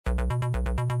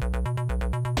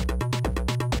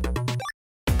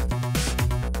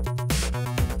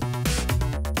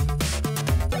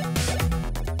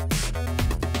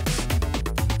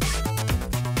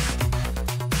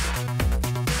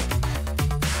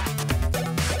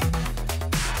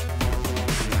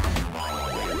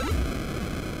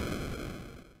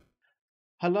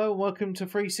Hello and welcome to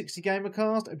 360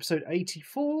 Gamercast, episode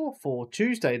 84 for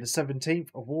Tuesday, the 17th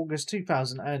of August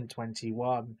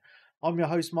 2021. I'm your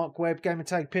host, Mark Webb,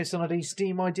 gamertag Pearson ID,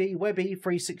 Steam ID, Webby,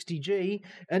 360G,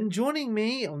 and joining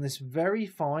me on this very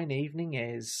fine evening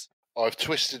is... I've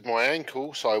twisted my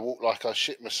ankle, so I walk like I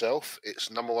shit myself. It's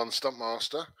number one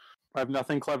Stuntmaster. I have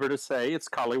nothing clever to say. It's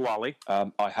Collie Wally. I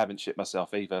haven't shit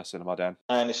myself either, Cinema Dan.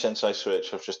 And since I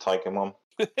switched, I've just taken one.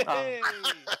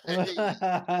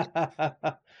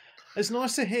 It's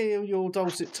nice to hear your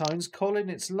dulcet tones, Colin.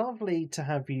 It's lovely to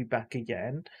have you back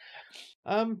again.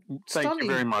 Thank you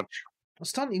very much.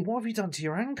 Stunty, what have you done to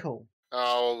your ankle?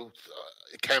 Oh,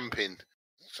 camping.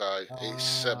 So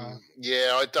it's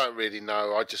I don't really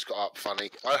know. I just got up funny.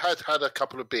 I had a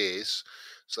couple of beers,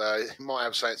 so it might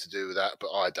have something to do with that, but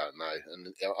I don't know.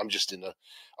 And I'm just in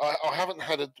I haven't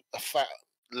had a fat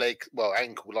leg,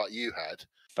 ankle like you had.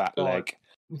 Fat leg.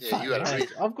 Yeah, you had a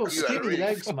I've got skinny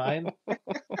legs, man.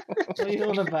 What are you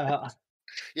on about?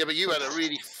 Yeah, but you had a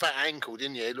really fat ankle,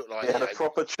 didn't you? It looked like You had a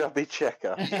proper chubby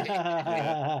checker.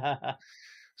 A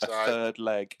third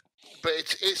leg. But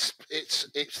it's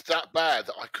that bad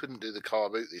that I couldn't do the car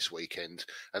boot this weekend,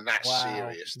 and that's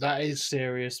serious. That is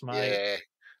serious, mate. Yeah,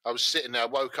 I was sitting there, I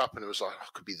woke up, and it was like I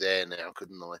could be there now,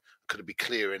 couldn't I? Could be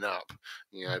clearing up,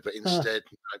 But instead,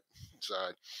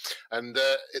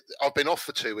 I've been off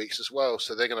for 2 weeks as well,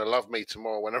 so they're going to love me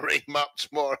tomorrow when I ring them up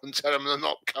tomorrow and tell them they're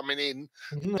not coming in.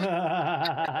 So,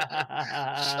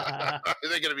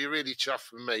 they're going to be really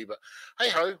chuffed with me. But hey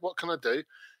ho, what can I do?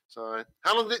 So,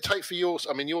 how long did it take for yours?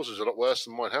 I mean, yours was a lot worse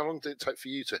than mine. How long did it take for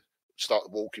you to start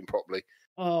walking properly?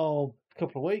 Oh, a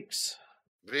couple of weeks.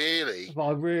 Really? But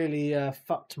I really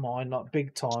fucked mine like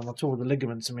big time. I tore the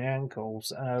ligaments in my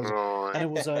ankles, right.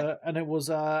 and it was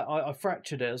I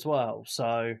fractured it as well.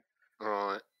 So,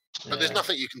 right. But there's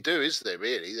nothing you can do, is there?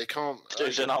 Really, they can't.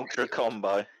 It's an ultra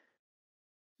combo.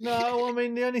 No, I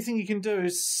mean the only thing you can do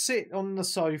is sit on the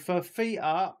sofa, feet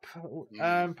up,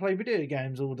 and play video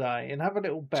games all day, and have a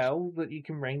little bell that you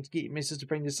can ring to get your missus to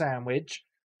bring the sandwich.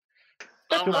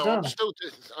 Oh, no, I'm still.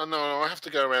 I know I have to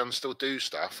go around and still do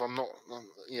stuff. I'm not,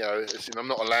 I'm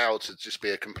not allowed to just be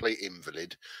a complete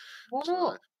invalid. Why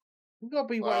not? You've got to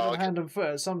be weighted on hand and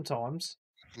foot sometimes.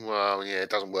 Well, yeah, it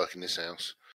doesn't work in this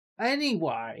house.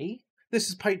 Anyway, this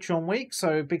is Patreon week,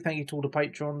 so big thank you to all the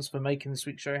patrons for making this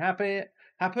week's show happen.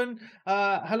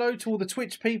 Hello to all the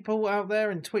Twitch people out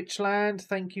there in Twitch land.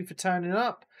 Thank you for turning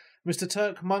up. Mr.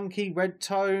 Turk Monkey, Red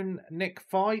Tone, Nick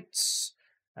Fights.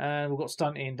 And we've got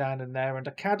Stunty and Dan in there, and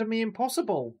Academy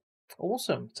Impossible.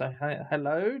 Awesome. So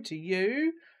hello to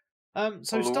you. So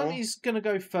hello. Stunty's going to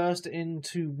go first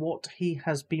into what he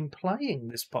has been playing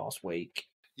this past week.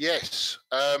 Yes.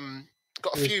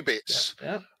 Got a few bits.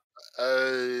 Yeah.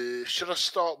 Should I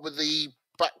start with the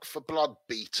Back for Blood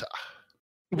beta?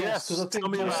 Yes, because I think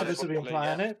most of us have been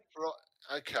playing it.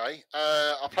 Right. Okay.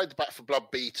 I played the Back for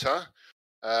Blood beta.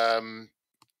 And...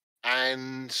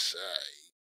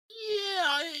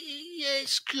 Yeah,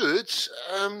 it's good.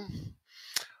 I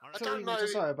don't know. To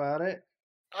say about it.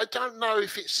 I don't know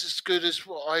if it's as good as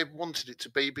what I wanted it to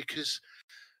be, because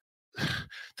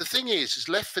the thing is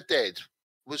Left 4 Dead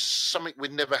was something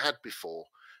we'd never had before.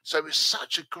 So it was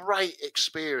such a great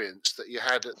experience that you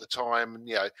had at the time, and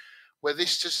where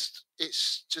it's just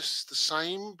the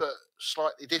same but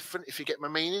slightly different, if you get my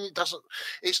meaning.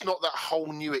 It's not that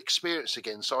whole new experience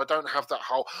again, so I don't have that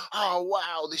whole, oh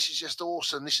wow, this is just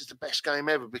awesome, this is the best game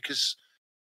ever, because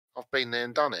I've been there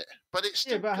and done it. But it's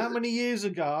still but how many years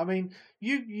ago? I mean,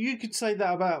 you could say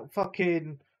that about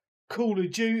fucking Call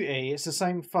of Duty. It's the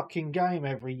same fucking game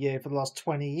every year for the last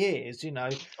 20 years,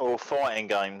 Or fighting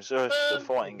games.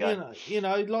 Fighting game.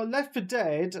 Like Left 4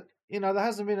 Dead. There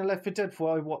hasn't been a Left 4 Dead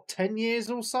for 10 years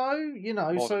or so.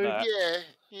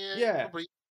 Yeah. Probably.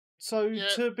 So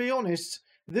to be honest,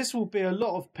 this will be a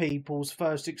lot of people's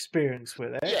first experience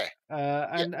with it. Yeah.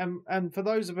 And for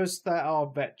those of us that are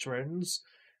veterans,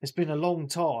 it's been a long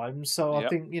time. So I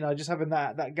think just having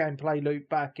that gameplay loop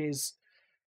back is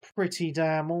pretty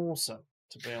damn awesome,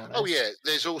 to be honest. Oh yeah,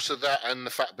 there's also that, and the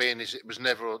fact being is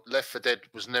Left 4 Dead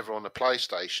was never on a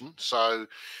PlayStation, so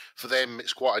for them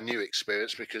it's quite a new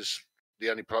experience, because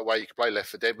the only way you could play Left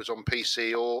 4 Dead was on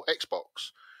PC or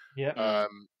Xbox. Yeah.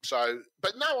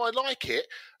 But no, I like it.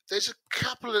 There's a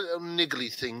couple of little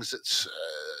niggly things that's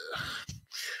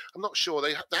I'm not sure.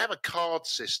 They have a card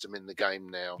system in the game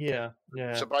now. Yeah.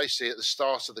 So basically, at the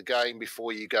start of the game,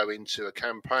 before you go into a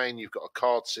campaign, you've got a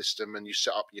card system, and you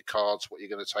set up your cards, what you're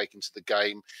going to take into the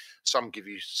game. Some give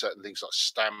you certain things like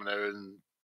stamina, and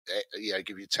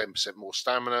give you 10% more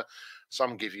stamina.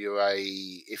 Some give you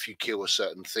if you kill a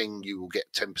certain thing, you will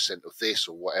get 10% of this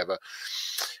or whatever.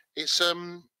 It's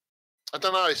I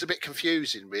don't know. It's a bit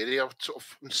confusing, really. I'm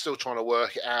still trying to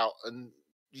work it out, and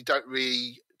you don't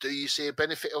really. Do you see a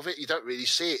benefit of it? You don't really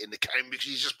see it in the game because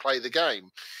you just play the game.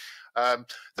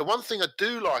 The one thing I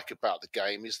do like about the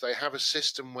game is they have a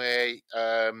system where you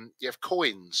have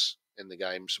coins in the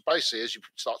game. So basically, as you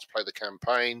start to play the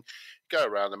campaign, go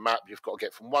around the map. You've got to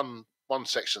get from one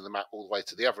section of the map all the way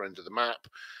to the other end of the map.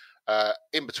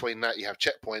 In between that, you have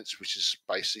checkpoints, which is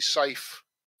basically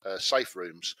safe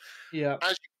rooms. Yeah.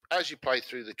 As you play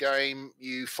through the game,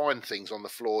 you find things on the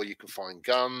floor. You can find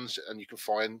guns, and you can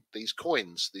find these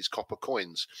coins, these copper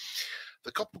coins.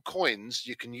 The copper coins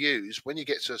you can use when you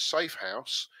get to a safe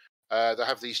house. They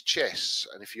have these chests,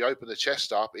 and if you open the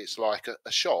chest up, it's like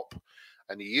a shop,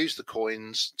 and you use the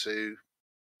coins to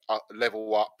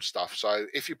level up stuff. So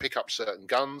if you pick up certain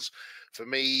guns, for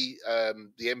me,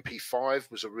 the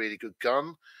MP5 was a really good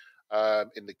gun.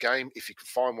 In the game, if you can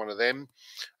find one of them,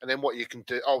 and then what you can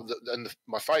do.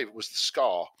 My favourite was the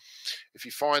Scar. If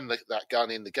you find that gun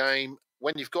in the game,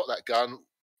 when you've got that gun,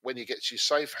 when you get to your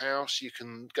safe house, you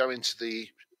can go into the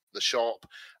shop,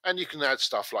 and you can add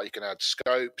stuff like you can add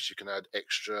scopes, you can add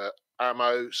extra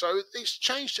ammo. So it's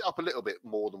changed it up a little bit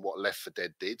more than what Left 4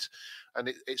 Dead did, and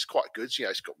it's quite good.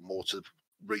 It's got more to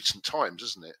recent times,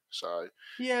 isn't it? So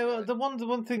yeah, well, the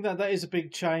one thing that is a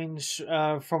big change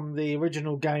from the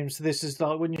original games to this is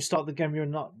like when you start the game,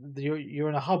 you're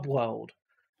in a hub world.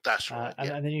 That's right,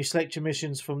 and then you select your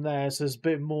missions from there. So there's a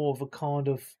bit more of a kind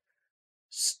of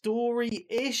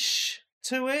story-ish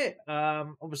to it.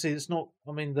 Obviously, it's not.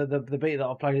 I mean, the bit that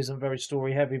I played isn't very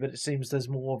story heavy, but it seems there's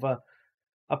more of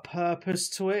a purpose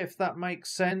to it, if that makes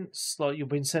sense. Like you've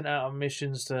been sent out on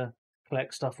missions to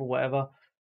collect stuff or whatever.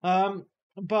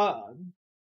 But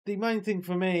the main thing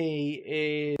for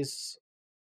me is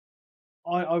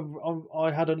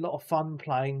I had a lot of fun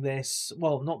playing this.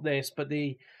 Well, not this, but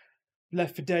the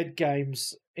Left 4 Dead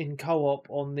games in co-op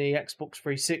on the Xbox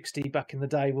 360 back in the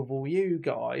day with all you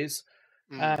guys.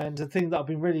 And the thing that I've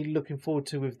been really looking forward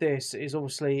to with this is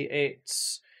obviously it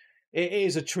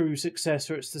is a true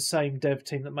successor. It's the same dev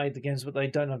team that made the games, but they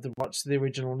don't have the rights to the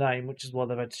original name, which is why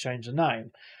they've had to change the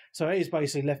name. So it is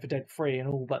basically Left 4 Dead 3 in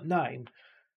all but name.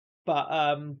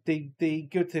 But the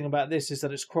good thing about this is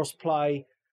that it's cross-play,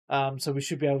 so we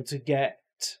should be able to get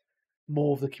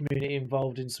more of the community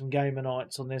involved in some gamer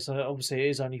nights on this. Obviously, it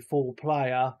is only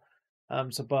 4-player,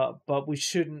 but we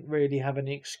shouldn't really have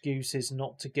any excuses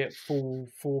not to get full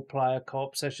 4-player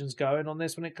co-op sessions going on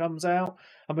this when it comes out.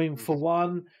 I mean, for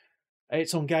one,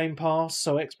 it's on Game Pass,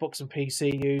 so Xbox and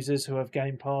PC users who have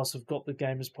Game Pass have got the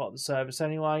game as part of the service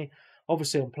anyway.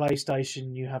 Obviously, on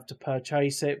PlayStation, you have to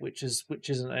purchase it, which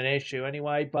isn't an issue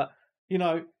anyway. But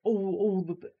no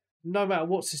matter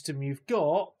what system you've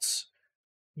got,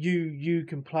 you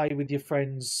can play with your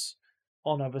friends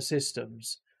on other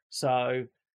systems. So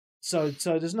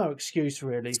there's no excuse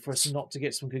really for us not to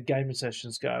get some good gaming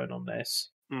sessions going on this.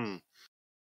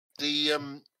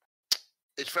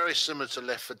 It's very similar to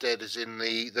Left 4 Dead, as in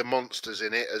the monsters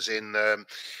in it, as in...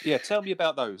 yeah, tell me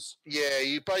about those. Yeah,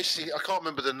 you basically... I can't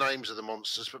remember the names of the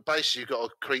monsters, but basically you've got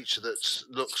a creature that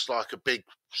looks like a big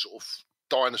sort of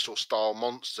dinosaur-style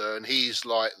monster, and he's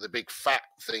like the big fat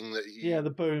thing that... the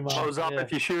boomer. Blows up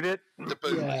if you shoot it. The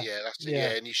boomer, that's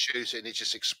it, and you shoot it and it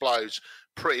just explodes.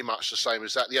 Pretty much the same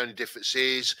as that. The only difference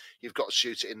is you've got to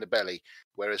shoot it in the belly.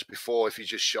 Whereas before, if you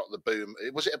just shot the boom,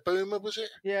 was it a boomer? Was it?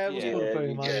 Yeah, it was called a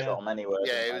boomer. Yeah, shot them anywhere.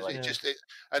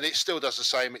 And it still does the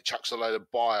same. It chucks a load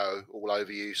of bio all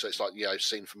over you, so it's like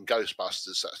scene from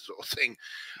Ghostbusters, that sort of thing.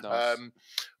 Nice.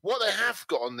 What they have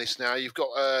got on this now, you've got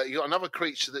another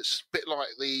creature that's a bit like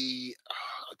the.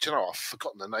 Do you know, I've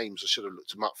forgotten the names. I should have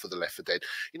looked them up for the Left 4 Dead.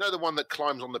 You know, the one that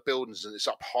climbs on the buildings and it's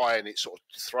up high and it sort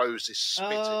of throws this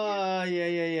spit at you.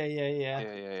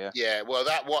 Yeah. Yeah, well,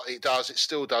 what it does, it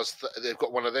still does. They've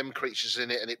got one of them creatures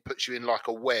in it and it puts you in like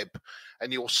a web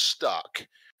and you're stuck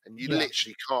and you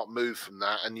literally can't move from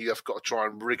that and you have got to try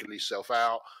and wriggle yourself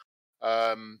out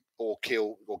or get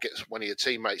one of your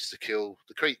teammates to kill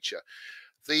the creature.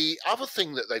 The other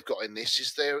thing that they've got in this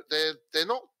is they're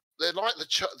not. They're like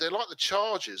the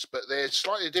Chargers, but they're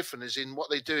slightly different. As in,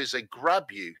 what they do is they grab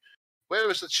you,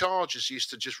 whereas the Chargers used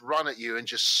to just run at you and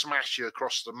just smash you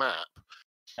across the map,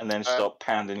 and then stop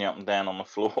pounding you up and down on the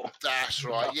floor. That's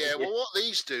right. Yeah. Well, what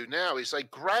these do now is they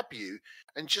grab you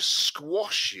and just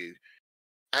squash you,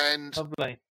 and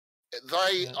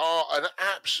they are an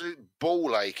absolute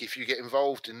ball ache if you get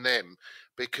involved in them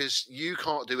because you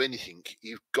can't do anything.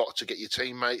 You've got to get your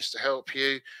teammates to help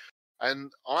you.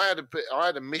 And I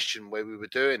had a mission where we were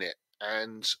doing it,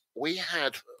 and we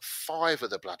had 5 of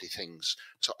the bloody things.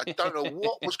 So I don't know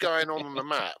what was going on the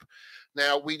map.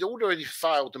 Now, we'd already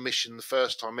failed the mission the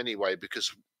first time anyway,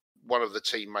 because one of the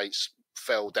teammates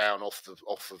fell down off of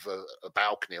a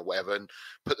balcony or whatever and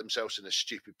put themselves in a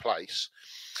stupid place.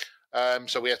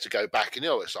 So we had to go back, and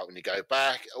it's like when you go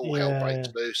back, all hell breaks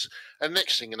loose. And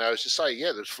next thing you know, is to say,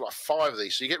 there's like 5 of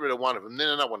these. So you get rid of one of them, then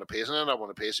another one appears, and another one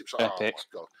appears. It was like, oh my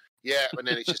god, and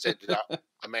then it just ended up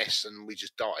a mess, and we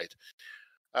just died.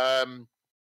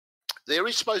 There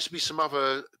is supposed to be some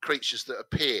other creatures that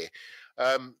appear.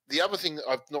 The other thing that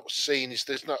I've not seen is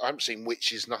I haven't seen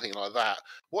witches, nothing like that.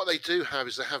 What they do have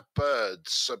is they have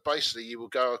birds. So basically, you will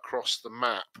go across the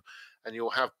map, and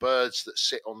you'll have birds that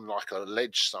sit on like a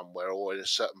ledge somewhere or in a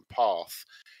certain path.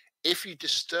 If you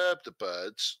disturb the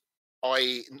birds,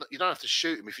 you don't have to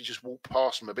shoot them. If you just walk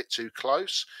past them a bit too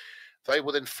close, they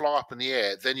will then fly up in the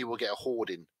air. Then you will get a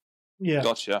hoarding. Yeah,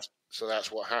 gotcha. So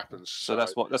that's what happens. So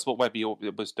that's what Webby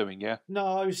was doing, yeah.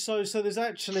 No, so there's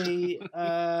actually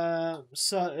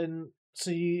certain.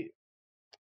 So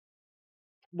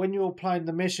when you're playing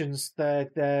the missions, there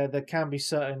can be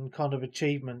certain kind of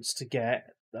achievements to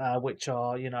get. Which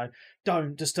are,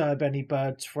 don't disturb any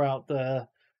birds throughout the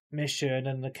mission,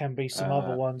 and there can be some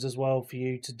other ones as well for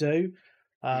you to do.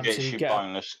 So you get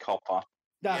bonus copper.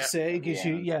 That's it. It gives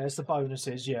you, it's the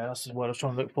bonuses. Yeah, that's what I was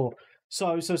trying to look for.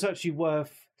 So it's actually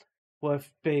worth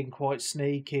being quite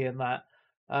sneaky in that.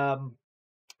 I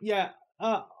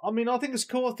mean, I think it's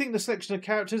cool. I think the selection of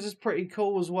characters is pretty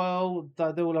cool as well.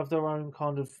 They all have their own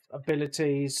kind of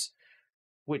abilities,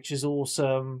 which is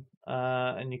awesome.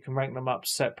 And you can rank them up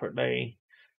separately.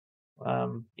 So I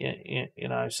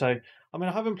mean,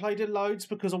 I haven't played it loads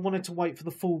because I wanted to wait for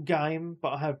the full game,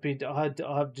 but I have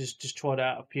just tried it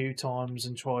out a few times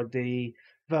and tried the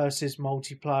versus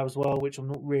multiplayer as well, which I'm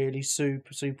not really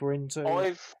super into.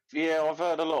 I've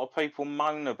heard a lot of people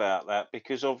moan about that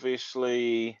because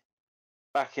obviously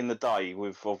back in the day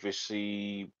with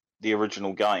obviously the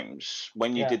original games,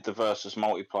 when you did the versus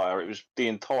multiplayer, it was the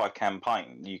entire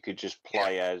campaign. You could just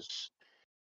play as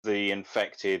the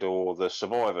infected or the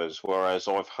survivors, whereas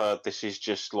I've heard this is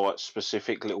just like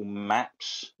specific little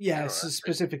maps. Yes,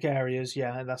 specific areas.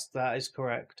 Yeah, that is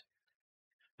correct.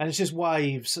 And it's just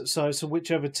waves. So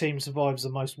whichever team survives the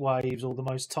most waves or the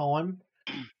most time.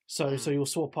 So you'll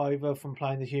swap over from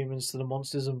playing the humans to the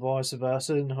monsters and vice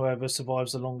versa, and whoever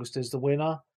survives the longest is the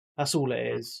winner. That's all it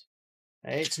is.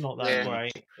 It's not that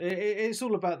great. It's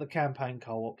all about the campaign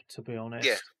co-op, to be honest.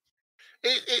 Yeah.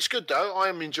 It's good, though. I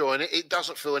am enjoying it. It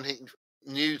doesn't feel anything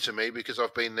new to me because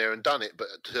I've been there and done it. But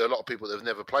to a lot of people that have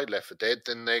never played Left 4 Dead,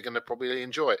 then they're going to probably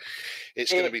enjoy it.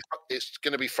 It's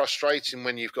going to be frustrating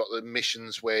when you've got the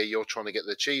missions where you're trying to get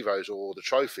the Chivos or the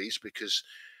trophies because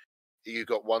you've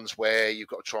got ones where you've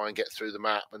got to try and get through the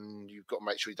map and you've got to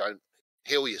make sure you don't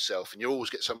heal yourself, and you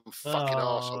always get some fucking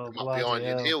arsehole come up behind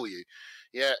you and heal you.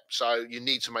 Yeah, so you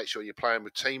need to make sure you're playing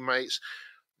with teammates.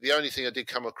 The only thing I did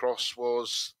come across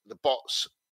was the bots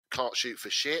can't shoot for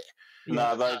shit.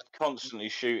 No, they're constantly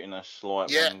shooting us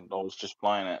when I was just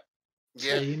playing it.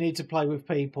 Yeah, so you need to play with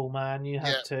people, man. You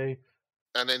have to.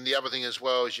 And then the other thing as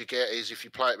well is if you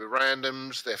play it with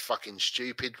randoms, they're fucking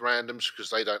stupid randoms because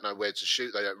they don't know where to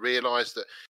shoot. They don't realise that.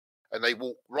 And they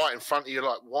walk right in front of you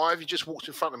like, why have you just walked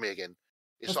in front of me again?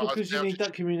 It's like, because you need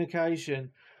that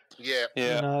communication. Yeah.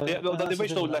 The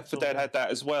original Left 4 Dead had that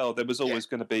as well. There was always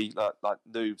going to be like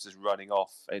noobs just running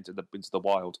off into the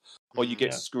wild, or you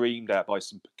get screamed at by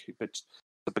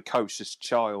the precocious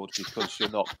child because you're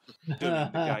not doing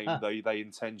the game they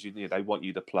intend you. They want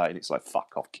you to play, and it's like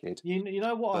fuck off, kid. You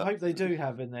know what? I hope they do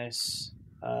have in this.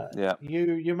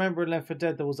 You remember in Left 4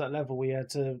 Dead there was that level where you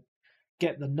had to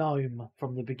get the gnome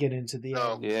from the beginning to the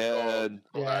end.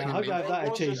 I hope they have that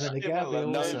achievement again.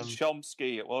 That'd be awesome.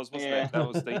 Chomsky, it wasn't it? That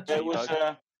was the. There was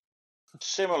a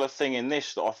similar thing in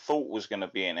this that I thought was going to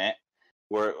be in it,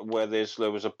 where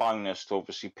there was a bonus to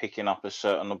obviously picking up a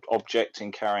certain object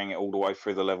and carrying it all the way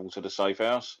through the level to the safe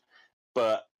house.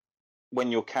 But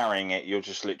when you're carrying it,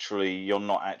 you're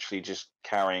not actually just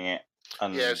carrying it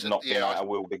and not being able to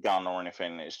wield a gun or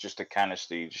anything. It's just a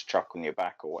canister you just chuck on your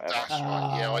back or whatever. That's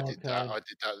right. Yeah, I did that. I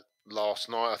did that last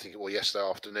night. I think yesterday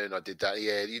afternoon I did that.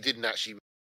 Yeah, you didn't actually.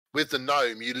 With the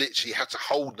gnome, you literally had to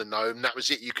hold the gnome. That was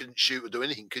it. You couldn't shoot or do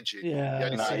anything, could you?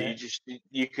 Yeah.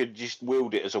 You could just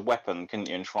wield it as a weapon, couldn't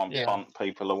you, and try and punt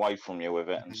people away from you with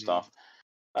it and stuff.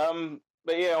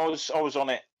 But yeah, I was on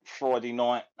it Friday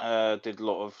night.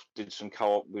 Did some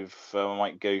co-op with my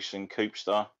mate Goose and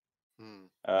Coopster.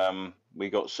 We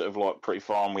got sort of like pretty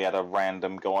far, and we had a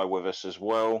random guy with us as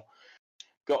well.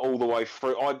 Got all the way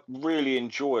through. I really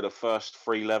enjoyed the first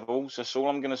 3 levels. That's all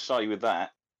I'm going to say with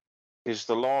that. Is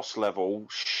the last level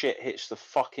shit hits the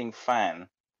fucking fan,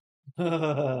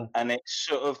 and it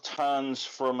sort of turns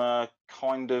from a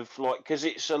kind of like because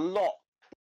it's a lot.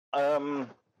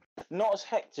 not as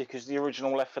hectic as the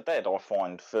original Left 4 Dead, I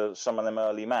find, for some of them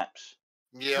early maps.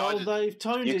 Yeah, well, they've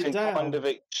toned it down.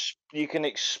 You can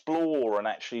explore and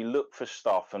actually look for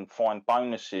stuff and find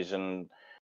bonuses and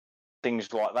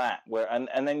things like that.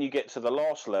 And then you get to the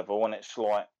last level and it's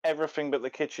like everything but the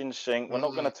kitchen sink. We're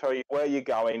not going to tell you where you're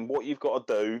going, what you've got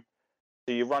to do.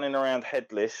 So you're running around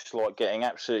headless, like getting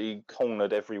absolutely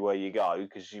cornered everywhere you go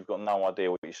because you've got no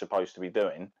idea what you're supposed to be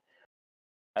doing.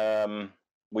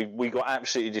 We got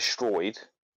absolutely destroyed.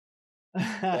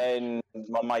 Then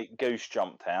my mate Goose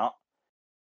jumped out.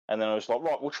 And then I was like,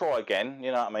 right, we'll try again.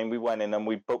 You know what I mean? We went in and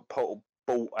we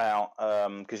bought out,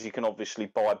 because you can obviously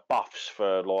buy buffs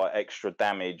for like extra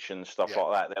damage and stuff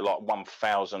like that. They're like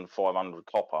 1,500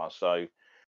 copper, so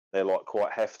they're like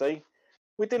quite hefty.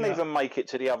 We didn't even make it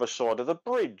to the other side of the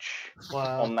bridge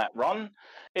on that run.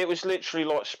 It was literally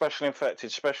like special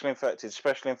infected,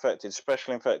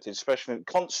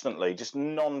 constantly, just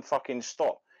non-fucking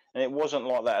stop. And it wasn't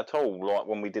like that at all, like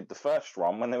when we did the first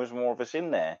run, when there was more of us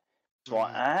in there. It's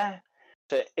like,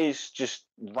 so it is just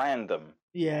random.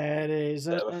 Yeah, it is.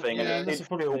 Sort of thing. And it did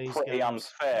feel pretty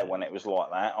unfair when it was like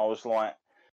that. I was like,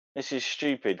 this is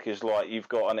stupid because, like, you've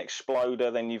got an exploder,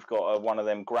 then you've got one of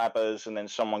them grabbers, and then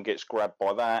someone gets grabbed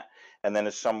by that. And then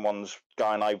as someone's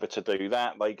going over to do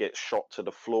that, they get shot to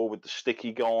the floor with the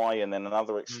sticky guy, and then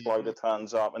another exploder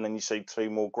turns up, and then you see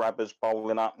two more grabbers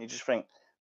bowling up, and you just think,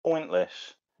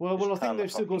 pointless. Well, I think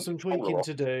they've still got some tweaking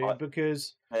to do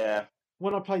because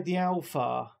when I played the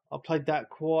alpha, I played that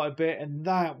quite a bit, and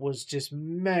that was just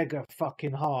mega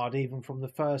fucking hard, even from the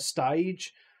first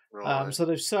stage. Right. So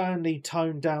they've certainly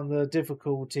toned down the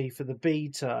difficulty for the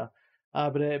beta,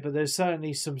 but there's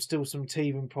certainly still some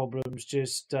teething problems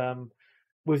just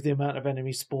with the amount of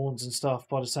enemy spawns and stuff.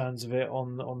 By the sounds of it,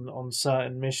 on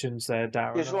certain missions there,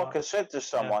 Darren. Because like I said to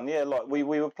someone, like we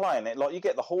were playing it, like you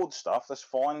get the horde stuff, that's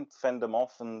fine, fend them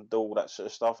off and do all that sort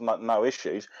of stuff, no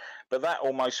issues. But that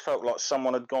almost felt like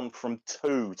someone had gone from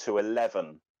 2 to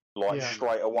 11,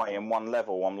 straight away in one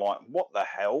level. I'm like, what the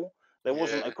hell? There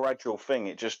wasn't a gradual thing;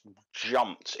 it just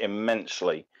jumped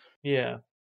immensely. Yeah.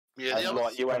 Yeah, and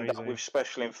like you end up with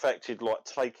special infected, like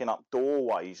taking up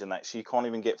doorways and that, so you can't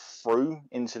even get through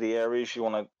into the areas you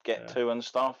want to get to and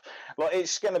stuff. Like,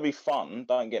 it's going to be fun,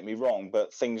 don't get me wrong,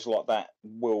 but things like that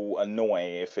will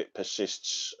annoy if it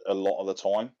persists a lot of the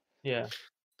time. Yeah.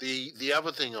 The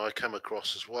other thing I come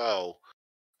across as well,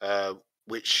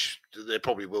 which they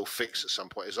probably will fix at some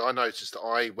point, is I noticed that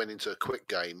I went into a quick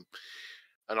game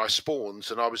and I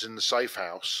spawned and I was in the safe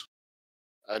house,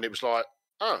 and it was like,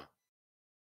 oh,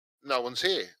 no one's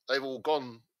here. They've all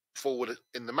gone forward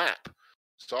in the map.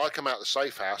 So I come out the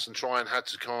safe house and had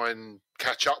to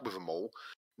catch up with them all.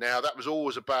 Now, that was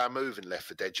always a bad move in Left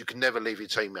 4 Dead. You can never leave your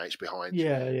teammates behind.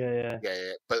 Yeah.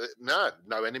 But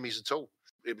no enemies at all.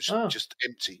 It was just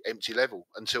empty level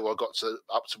until I got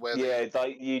up to where. Yeah,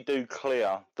 you do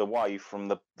clear the way from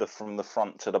the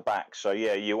front to the back. So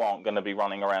yeah, you aren't going to be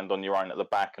running around on your own at the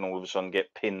back and all of a sudden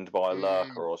get pinned by a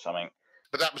lurker or something.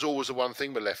 But that was always the one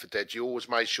thing with Left 4 Dead. You always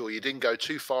made sure you didn't go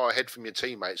too far ahead from your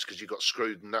teammates because you got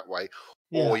screwed in that way,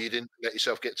 or you didn't let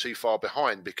yourself get too far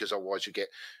behind because otherwise you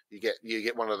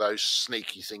get one of those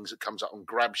sneaky things that comes up and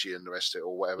grabs you and the rest of it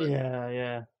or whatever.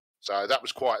 Yeah. So that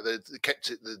was quite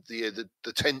kept it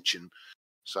the tension.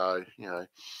 So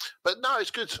but no,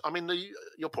 it's good. I mean,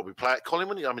 you'll probably play it, Colin.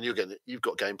 I mean, you've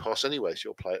got Game Pass anyway, so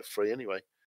you'll play it free anyway.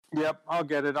 Yep, I'll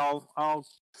get it. I'll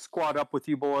squad up with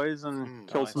you boys and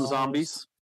kill some zombies.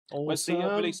 Awesome. When's the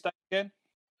release date again?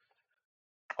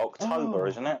 October,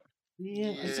 isn't it? Yeah,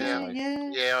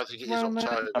 I think it is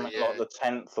October. Like the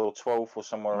 10th or 12th or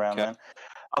somewhere around then.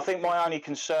 I think my only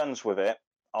concerns with it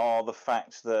are the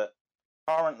fact that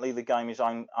currently the game is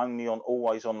only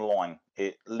always online.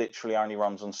 It literally only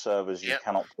runs on servers. You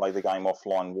cannot play the game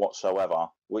offline whatsoever,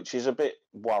 which is a bit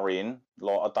worrying.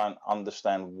 Like, I don't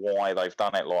understand why they've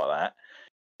done it like that,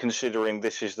 considering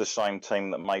this is the same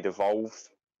team that made Evolve,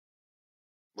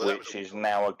 which is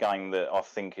now a game that I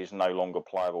think is no longer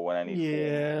playable in any form.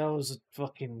 Yeah, that was a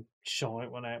fucking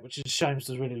shite, wasn't it? Which is a shame. I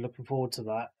was really looking forward to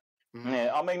that.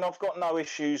 Yeah, I mean, I've got no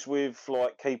issues with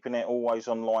like keeping it always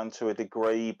online to a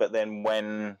degree, but then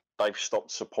when they've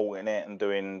stopped supporting it and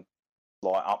doing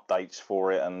like updates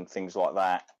for it and things like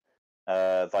that,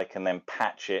 they can then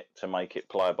patch it to make it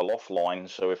playable offline.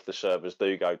 So if the servers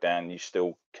do go down, you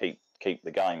still keep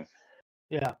the game.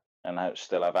 Yeah, and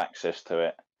still have access to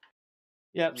it.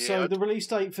 Yeah, so the release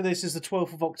date for this is the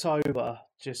 12th of October.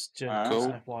 Just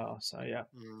cool. FYI, so yeah.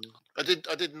 I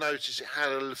did notice it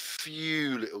had a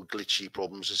few little glitchy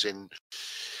problems, as in,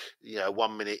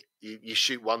 1 minute you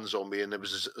shoot one zombie and there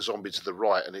was a zombie to the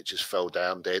right and it just fell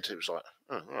down dead. It was like,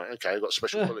 oh, right, okay, I've got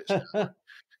special bullets now.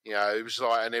 You know, it was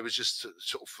like, and it was just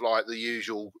sort of like the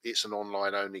usual. It's an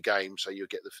online only game, so you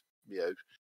get the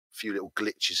few little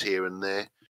glitches here and there.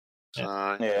 So,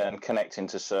 yeah, and connecting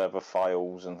to server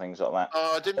fails and things like that.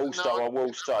 I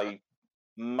will say,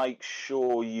 make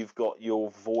sure you've got your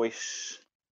voice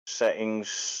settings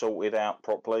sorted out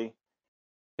properly,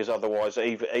 because otherwise,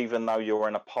 even though you're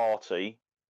in a party,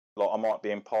 like I might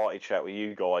be in party chat with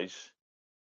you guys,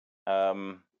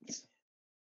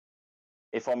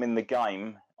 if I'm in the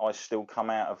game, I still come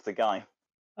out of the game.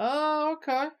 Oh,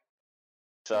 okay.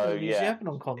 So usually happen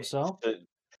on console.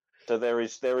 So there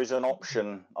is an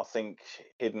option, I think,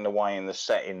 hidden away in the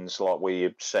settings, like where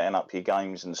you're setting up your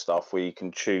games and stuff, where you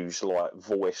can choose like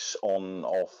voice on,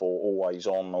 off, or always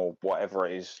on, or whatever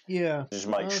it is. Yeah. Just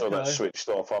make sure that's switched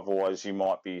off. Otherwise, you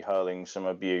might be hurling some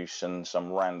abuse, and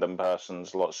some random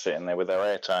person's like sitting there with their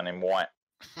hair turning white,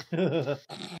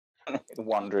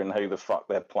 wondering who the fuck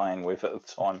they're playing with at the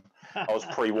time. I was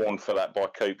pre-warned for that by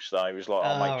Coops, though. He was like,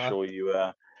 "I'll make sure you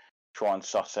try and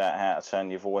suss out how to turn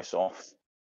your voice off."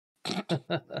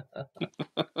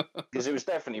 Because it was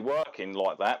definitely working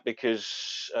like that,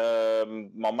 because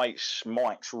my mate's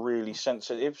mic's really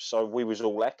sensitive, so we was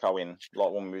all echoing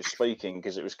like when we were speaking,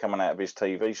 because it was coming out of his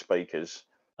TV speakers.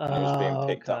 And it was being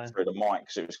picked up through the mic,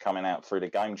 because it was coming out through the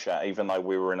game chat, even though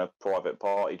we were in a private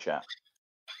party chat.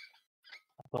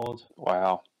 God.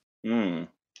 Wow.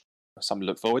 Something to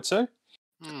look forward to.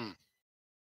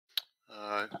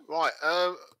 Right.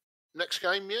 Next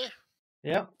game, yeah.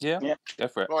 Go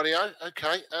for it. Rightio.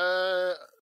 Okay.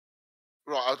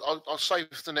 Right. I'll save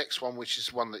the next one, which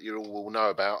is one that you all will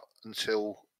know about,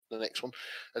 until the next one.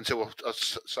 Until I'll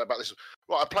say about this.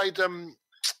 Right. I played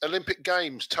Olympic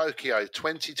Games Tokyo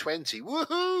 2020.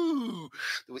 Woohoo!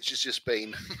 Which has just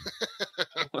been.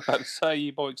 I'd say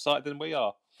you're more excited than we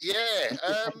are. Yeah.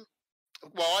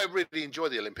 Well, I really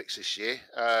enjoyed the Olympics this year.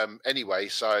 Anyway,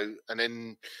 and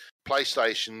then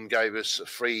PlayStation gave us a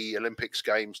free Olympics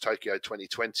Games Tokyo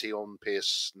 2020 on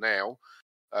PS Now,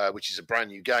 which is a brand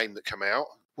new game that came out.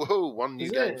 Woohoo! One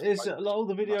new game. It's like all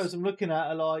the videos I'm looking at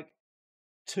are like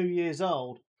 2 years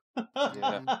old.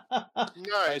 No,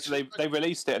 they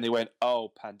released it and they went,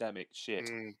 "Oh, pandemic shit."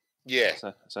 Yeah.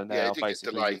 So now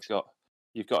basically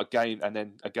you've got a game, and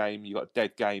then a game. You've got a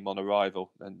dead game on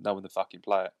arrival, and no one to fucking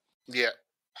play it. Yeah.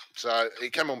 So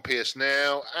it came on PS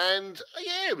Now, and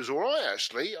it was all right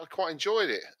actually. I quite enjoyed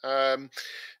it.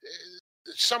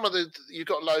 Some of you've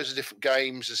got loads of different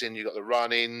games, as in you've got the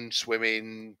running,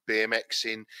 swimming,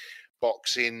 BMXing,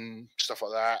 boxing, stuff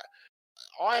like that.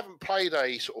 I haven't played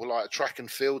a sort of like a track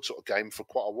and field sort of game for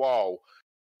quite a while,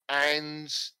 and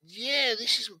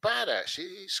this isn't bad actually.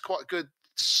 It's quite good.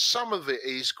 Some of it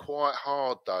is quite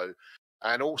hard though.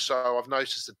 And also, I've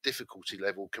noticed the difficulty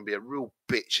level can be a real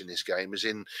bitch in this game, as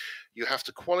in you have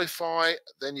to qualify,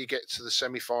 then you get to the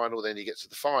semi-final, then you get to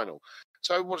the final.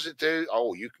 So what does it do?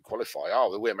 Oh, you can qualify.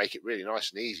 Oh, we'll make it really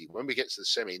nice and easy. When we get to the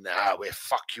semi, we'll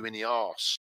fuck you in the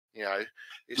arse. You know,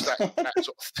 it's that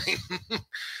sort of thing.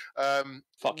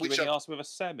 Fuck you in the arse with a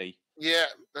semi? Yeah,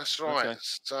 that's right. Okay.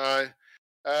 So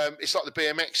it's like the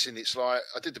BMXing. It's like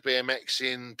I did the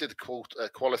BMXing, did the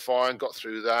qualifying, got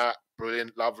through that.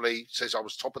 Brilliant, lovely. Says I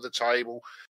was top of the table.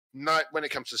 No, when it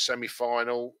comes to the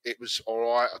semi-final, it was all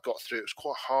right. I got through. It was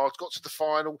quite hard. Got to the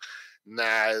final.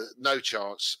 No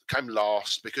chance. Came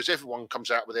last, because everyone comes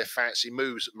out with their fancy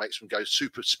moves that makes them go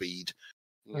super speed.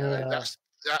 You know,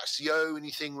 that's the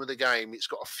only thing with the game. It's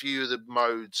got a few of the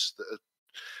modes that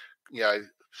are,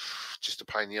 just a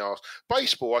pain in the arse.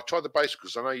 Baseball. I tried the baseball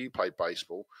because I know you played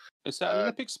baseball. Is that an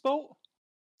Olympic sport?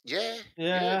 Yeah.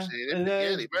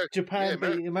 Japan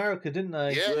beat America, didn't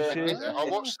they? Yeah, I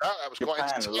watched that. That was quite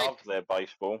interesting. Japan love their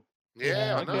baseball.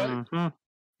 Yeah, I know. Mm-hmm.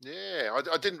 Yeah,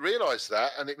 I didn't realise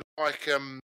that, and it was like.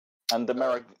 And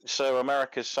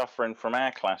America's suffering from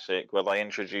our classic, where they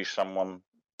introduce someone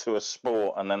to a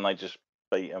sport and then they just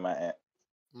beat them at it.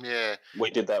 Yeah,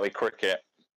 we did that with cricket.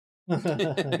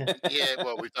 Yeah,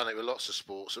 well, we've done it with lots of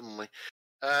sports, haven't we?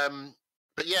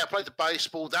 But I played the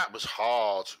baseball. That was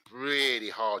hard, really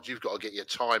hard. You've got to get your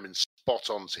timing spot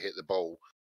on to hit the ball.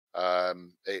 I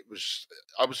was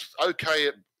okay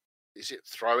at. Is it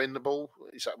throwing the ball?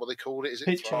 Is that what they call it? Is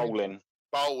it bowling?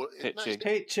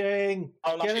 Pitching.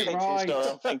 Oh, get it right. Sorry,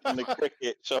 I'm thinking the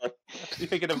cricket. Sorry, you're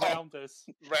thinking of rounders.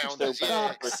 Rounders. For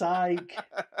fuck's sake.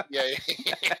 Yeah.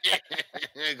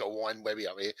 Got a wine Webby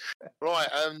up here. Right,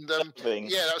 and that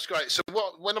was great. So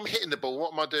when I'm hitting the ball,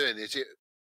 what am I doing? Is it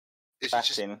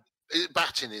batting? Is it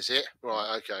batting? Is it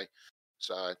right? Okay.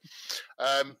 So,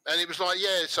 and it was like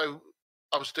so.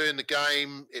 I was doing the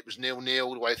game. It was 0-0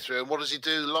 all the way through. And what does he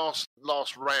do last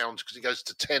round? Because he goes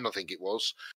to 10, I think it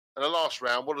was. And the last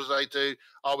round, what do they do?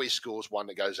 Oh, he scores one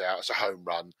that goes out. It's a home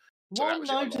run. So what I'm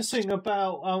noticing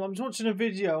about, I was watching a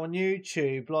video on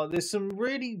YouTube, like there's some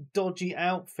really dodgy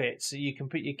outfits that you can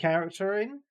put your character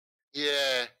in.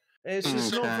 Yeah. It's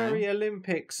just not very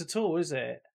Olympics at all, is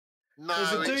it? No.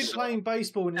 There's a dude playing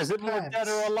baseball in his pants. Is it more dead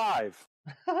or alive?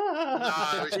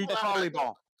 No, it's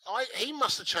volleyball. He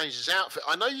must have changed his outfit.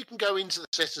 I know you can go into the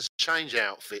settings and change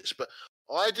outfits, but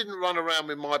I didn't run around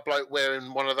with my bloke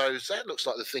wearing one of those. That looks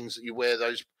like the things that you wear,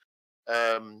 those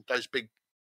big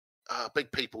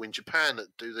people in Japan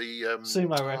that do the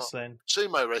sumo wrestling.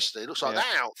 Sumo wrestling. It looks like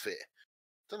that outfit,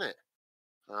 doesn't it?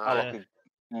 Not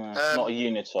a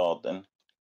unitard then.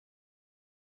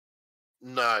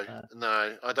 No,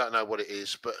 I don't know what it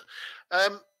is, but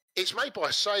it's made by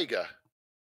Sega,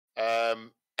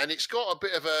 and it's got a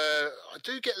bit of a. I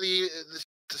do get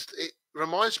it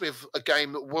reminds me of a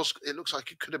game that was. It looks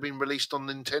like it could have been released on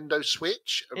Nintendo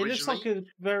Switch originally. It looks like a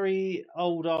very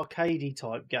old arcadey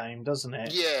type game, doesn't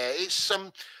it? Yeah, it's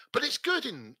but it's good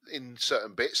in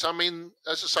certain bits. I mean,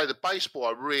 as I say, the baseball,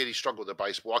 I really struggled with the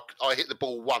baseball. I hit the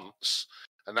ball once,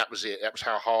 and that was it. That was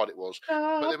how hard it was.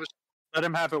 But there was. Let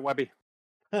him have it, Webby.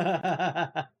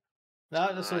 No,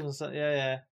 that's what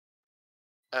yeah.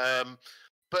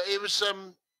 But it was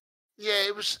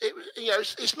it was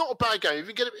it's not a bad game. If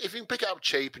you can pick it up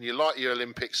cheap and you like your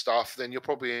Olympic stuff, then you'll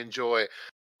probably enjoy it.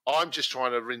 I'm just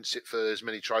trying to rinse it for as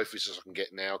many trophies as I can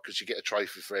get now, because you get a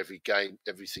trophy for every game,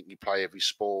 everything you play, every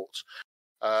sport.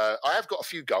 I have got a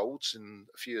few golds in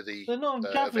a few of the. They're not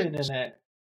javelin events. In it.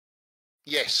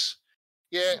 Yes.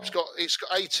 Yeah, it's got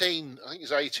 18. I think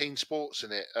there's 18 sports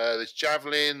in it. There's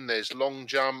javelin. There's long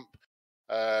jump.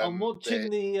 I'm watching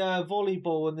the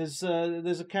volleyball, and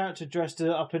there's a character dressed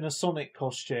up in a Sonic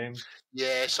costume.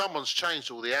 Yeah, someone's changed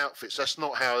all the outfits. That's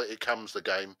not how it comes. The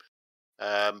game.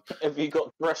 Have you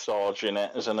got dressage in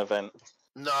it as an event?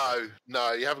 No,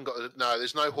 you haven't got. No,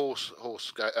 there's no horse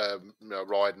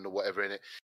riding or whatever in it.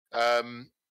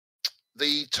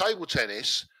 The table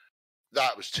tennis.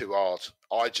 That was too hard.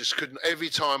 I just couldn't. Every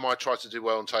time I try to do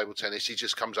well on table tennis, he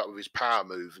just comes up with his power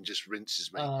move and just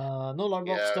rinses me. Not like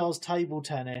Rockstar's table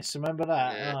tennis. Remember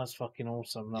that? Yeah. Oh, that's fucking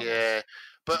awesome. Yeah.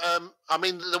 But, I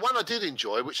mean, the one I did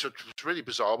enjoy, which was really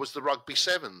bizarre, was the rugby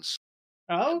sevens.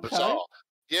 Oh, okay. Bizarre.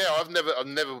 Yeah, I've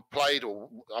never played, or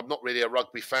I'm not really a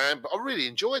rugby fan, but I really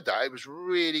enjoyed that. It was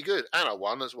really good. And I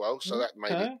won as well, so that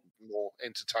made it more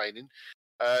entertaining.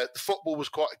 The football was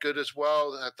quite good as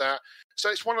well. They had that. So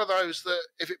it's one of those that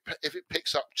if it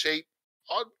picks up cheap,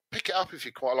 I'd pick it up if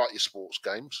you quite like your sports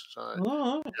games. So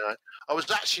I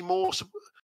was actually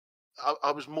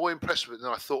I was more impressed with it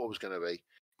than I thought I was going to be.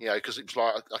 Because it was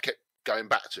like I kept going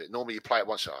back to it. Normally you play it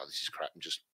once, this is crap, and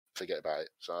just forget about it.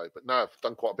 So, but no, I've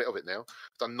done quite a bit of it now.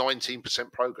 I've done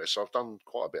 19% progress, so I've done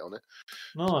quite a bit on it.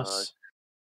 Nice.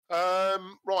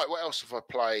 Right, what else have I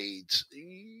played?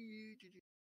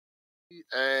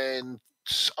 And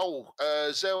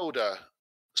Zelda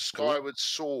Skyward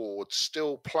Sword,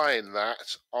 still playing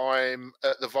that. I'm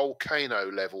at the volcano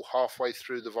level, halfway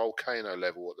through the volcano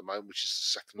level at the moment, which is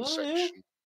the second section.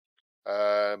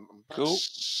 About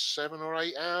 7 or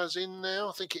 8 hours in now,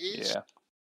 I think it is.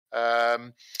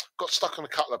 Got stuck on a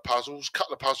couple of puzzles. A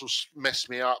couple of puzzles messed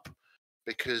me up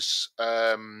because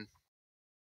I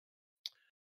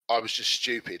was just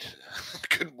stupid.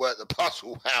 Couldn't work the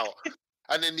puzzle out.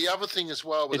 And then the other thing as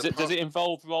well... Does it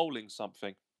involve rolling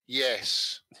something?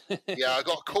 Yes. Yeah, I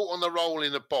got caught on the roll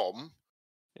in a bomb,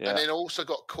 and then also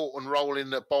got caught on rolling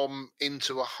the bomb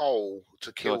into a hole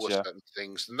to kill certain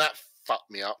things. And that fucked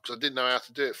me up because I didn't know how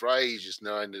to do it for ages, and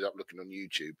I ended up looking on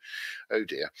YouTube. Oh,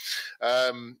 dear.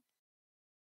 And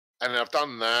I've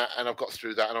done that, and I've got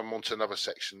through that, and I'm on to another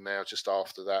section now just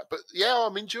after that. But, yeah,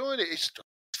 I'm enjoying it.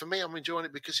 For me, I'm enjoying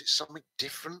it because it's something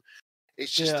different.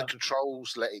 It's just the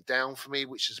controls let it down for me,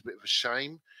 which is a bit of a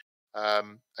shame.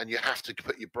 And you have to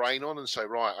put your brain on and say,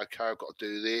 right, okay, I've got to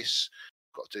do this,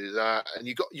 got to do that, and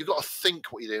you got to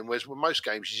think what you're doing. Whereas with most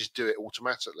games, you just do it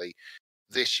automatically.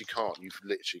 This you can't. You've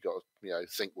literally got to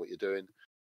think what you're doing.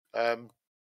 I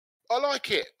like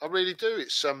it. I really do.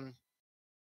 It's I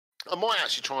might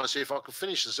actually try and see if I can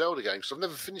finish the Zelda game because I've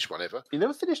never finished one ever. You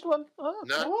never finished one? Oh,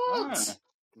 no. What?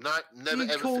 No, never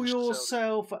you ever. Call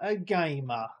yourself a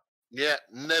gamer? Yeah,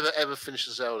 never ever finish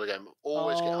the Zelda game.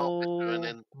 Always get halfway through, and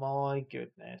then my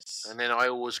goodness. And then I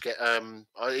always get I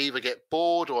either get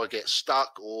bored or I get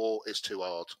stuck or it's too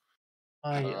hard.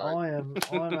 I'm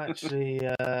actually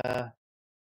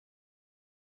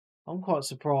I'm quite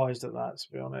surprised at that,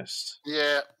 to be honest.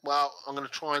 Yeah, well, I'm going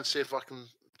to try and see if I can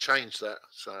change that.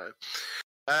 So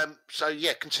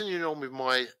yeah, continuing on with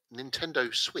my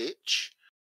Nintendo Switch.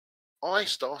 I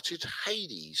started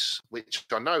Hades, which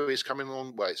I know is coming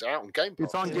on. Well, it's out on Game Pass.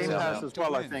 It's on Game Pass as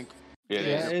well, I think. Yeah,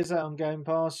 it is out on Game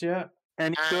Pass. Yeah,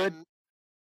 and good.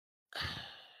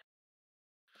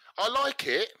 I like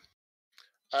it.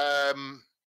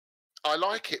 I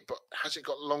like it, but has it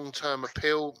got long-term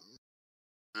appeal?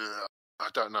 I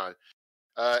don't know.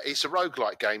 It's a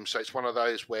roguelike game, so it's one of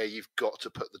those where you've got to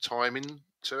put the time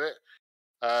into it.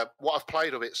 What I've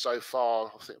played of it so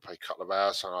far, I think I played a couple of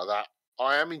hours, something like that.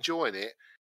 I am enjoying it,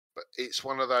 but it's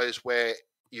one of those where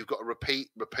you've got to repeat.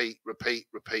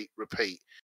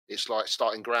 It's like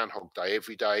starting Groundhog Day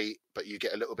every day, but you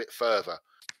get a little bit further.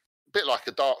 A bit like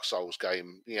a Dark Souls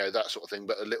game, that sort of thing,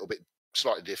 but a little bit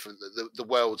slightly different. The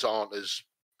worlds aren't as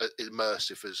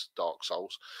immersive as Dark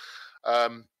Souls.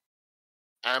 Am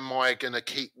I going to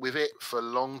keep with it for a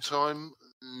long time?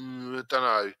 I don't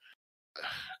know.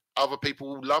 Other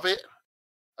people love it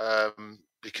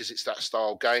because it's that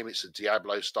style game. It's a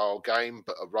Diablo style game,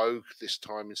 but a rogue this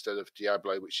time instead of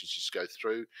Diablo, which you just go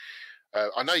through.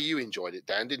 I know you enjoyed it,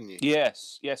 Dan, didn't you?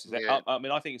 Yes. Yeah. I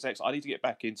mean, I think it's excellent. I need to get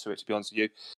back into it, to be honest with you.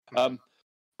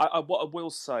 What I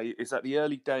will say is that the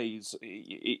early days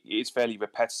it's fairly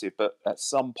repetitive, but at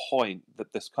some point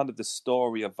that this kind of the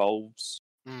story evolves,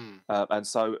 and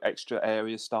so extra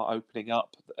areas start opening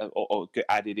up or get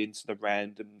added into the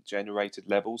random generated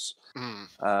levels.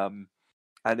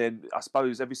 And then I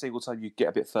suppose every single time you get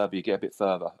a bit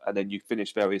further, and then you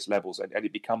finish various levels, and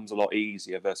it becomes a lot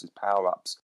easier versus power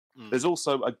ups. There's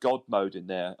also a god mode in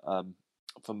there. I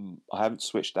haven't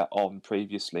switched that on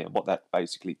previously, and what that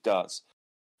basically does,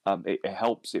 it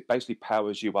helps. It basically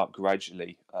powers you up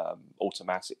gradually,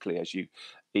 automatically as you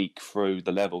eke through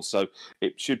the level. So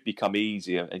it should become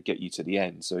easier and get you to the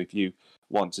end. So if you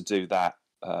want to do that,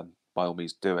 by all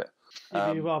means, do it.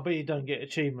 But you don't get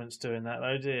achievements doing that,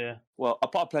 though, do you? Well,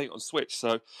 apart from playing it on Switch,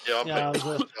 so I'm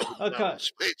playing on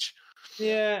Switch.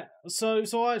 Yeah, so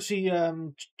I actually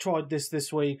tried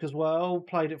this week as well.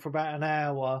 Played it for about an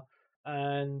hour,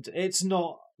 and it's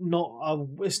not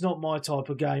my type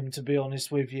of game, to be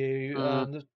honest with you.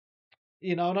 And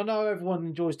and I know everyone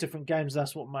enjoys different games.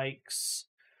 That's what makes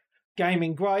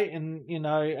gaming great, and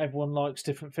everyone likes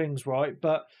different things, right?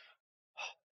 But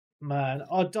man,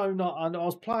 I don't know. And I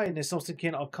was playing this, I was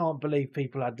thinking, I can't believe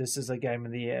people had this as a game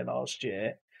of the year last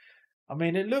year. I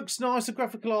mean, it looks nice. The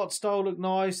graphical art style looked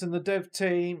nice, and the dev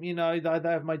team, they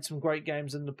have made some great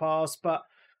games in the past. But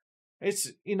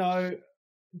it's,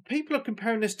 people are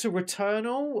comparing this to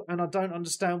Returnal, and I don't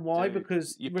understand why. Dude,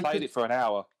 because you played it for an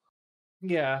hour.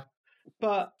 Yeah,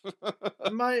 but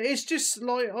mate, it's just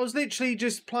like I was literally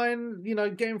just playing,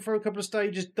 getting through a couple of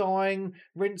stages, dying,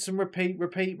 rinse and repeat,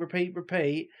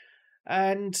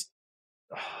 and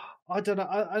I don't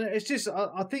know. It's just,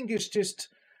 I think it's just.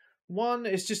 One,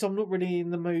 it's just I'm not really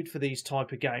in the mood for these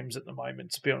type of games at the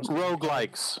moment, to be honest.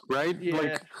 Roguelikes, right?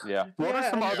 Yeah. What are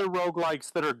some other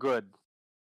roguelikes that are good?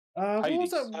 What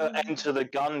was that? Enter the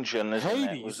Gungeon, isn't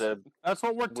Hades. That's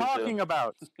what we're talking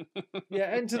about. Yeah,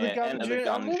 Enter the Gungeon.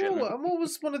 And what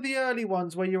was one of the early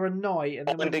ones where you're a knight and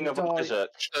then when you die...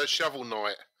 Shovel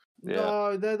Knight.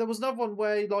 No, there was another one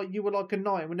where you were like a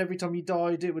knight, and every time you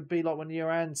died, it would be like one of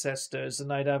your ancestors,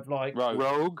 and they'd have like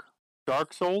Rogue,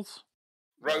 Dark Souls.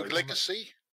 Rogue Legacy?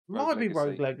 Might be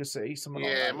Rogue Legacy, something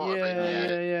like that. It might be.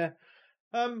 Yeah.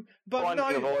 But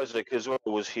Binding of Isaac as well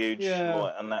was huge,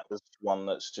 and that was one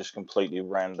that's just completely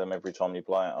random every time you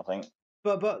play it, I think.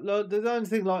 But the only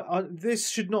thing,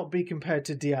 this should not be compared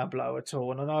to Diablo at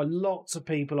all, and I know lots of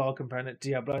people are comparing it to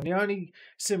Diablo, and the only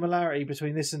similarity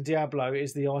between this and Diablo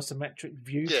is the isometric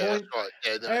viewpoint. Yeah, that's right.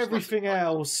 Yeah, everything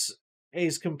else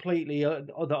is completely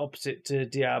the opposite to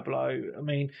Diablo. I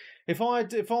mean, if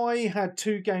I had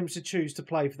two games to choose to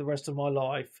play for the rest of my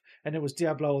life, and it was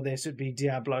Diablo or this, it'd be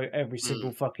Diablo every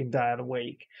single fucking day of the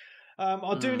week.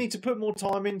 I do need to put more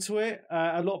time into it.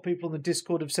 A lot of people on the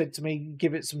Discord have said to me,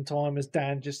 give it some time, as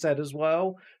Dan just said as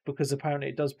well, because apparently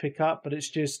it does pick up, but it's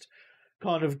just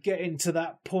kind of getting to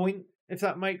that point, if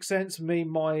that makes sense.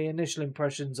 My initial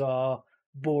impressions are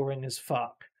boring as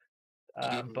fuck.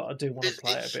 But I do want to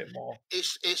play it a bit more.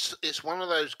 It's one of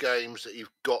those games that you've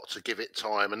got to give it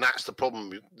time, and that's the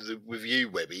problem with you,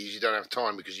 Webby. You don't have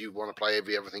time because you want to play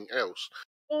everything else.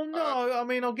 Well, no, I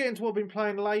mean I'll get into what I've been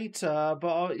playing later,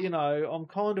 but I'm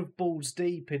kind of balls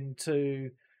deep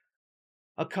into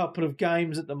a couple of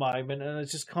games at the moment, and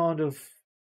it's just kind of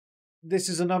this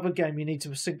is another game you need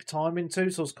to sink time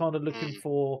into. So I was kind of looking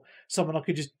for someone I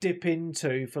could just dip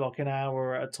into for like an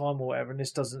hour at a time or whatever, and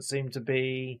this doesn't seem to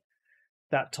be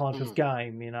that type of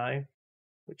game,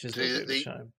 which is a bit of a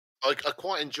shame. I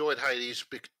quite enjoyed Hades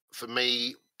for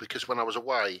me because when I was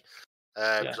away,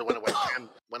 Because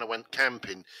when I went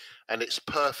camping, and it's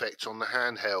perfect on the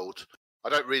handheld. I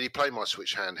don't really play my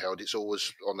Switch handheld. It's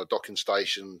always on the docking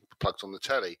station, plugged on the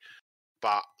telly.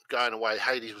 But going away,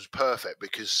 Hades was perfect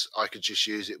because I could just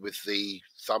use it with the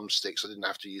thumbsticks. I didn't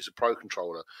have to use a Pro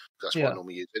controller. That's what I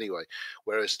normally use anyway.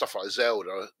 Whereas stuff like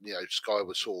Zelda,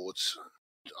 Skyward Swords,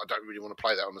 I don't really want to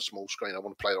play that on a small screen. I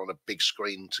want to play it on a big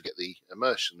screen to get the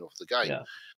immersion of the game.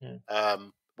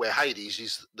 Where Hades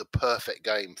is the perfect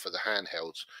game for the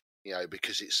handhelds,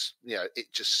 because it's,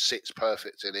 it just sits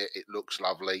perfect in it. It looks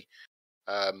lovely.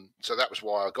 So that was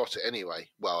why I got it anyway.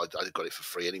 Well, I got it for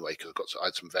free anyway because I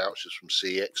had some vouchers from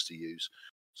CX to use.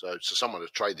 So someone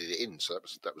had traded it in, so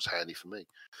that was handy for me.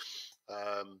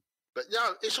 But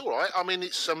no, it's all right. I mean,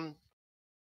 it's in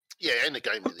the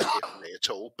game isn't differently at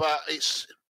all, but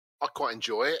I quite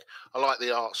enjoy it. I like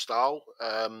the art style.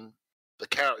 The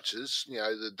characters,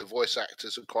 the voice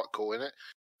actors are quite cool in it.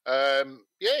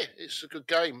 It's a good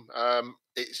game.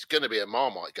 It's going to be a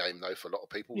Marmite game though for a lot of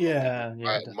people.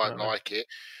 Might like it.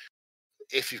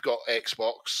 If you've got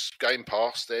Xbox Game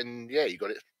Pass, then you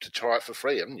got it to try it for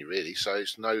free, haven't you? Really, so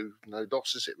it's no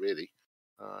loss, is it? Really.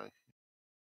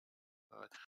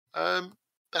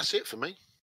 That's it for me.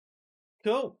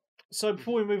 Cool. So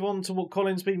before we move on to what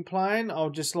Colin's been playing,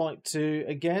 I'd just like to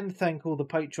again thank all the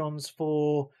patrons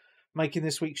for making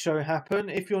this week's show happen.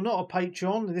 If you're not a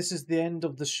patron, this is the end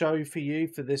of the show for you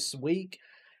for this week.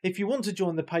 If you want to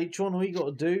join the Patreon, all you got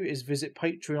to do is visit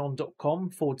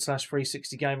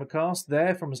patreon.com/360gamercast.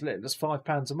 There, from as little as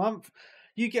 £5 a month,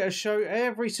 you get a show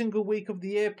every single week of the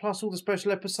year, plus all the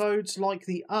special episodes like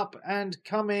the up and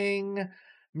coming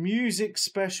music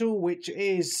special, which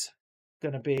is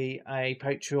going to be a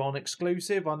Patreon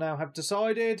exclusive, I now have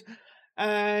decided.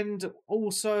 And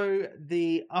also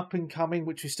the up-and-coming,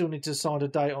 which we still need to decide a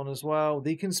date on as well,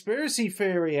 the conspiracy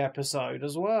theory episode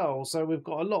as well. So we've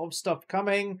got a lot of stuff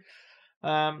coming.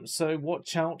 So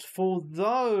watch out for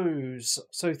those.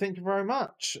 So thank you very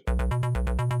much.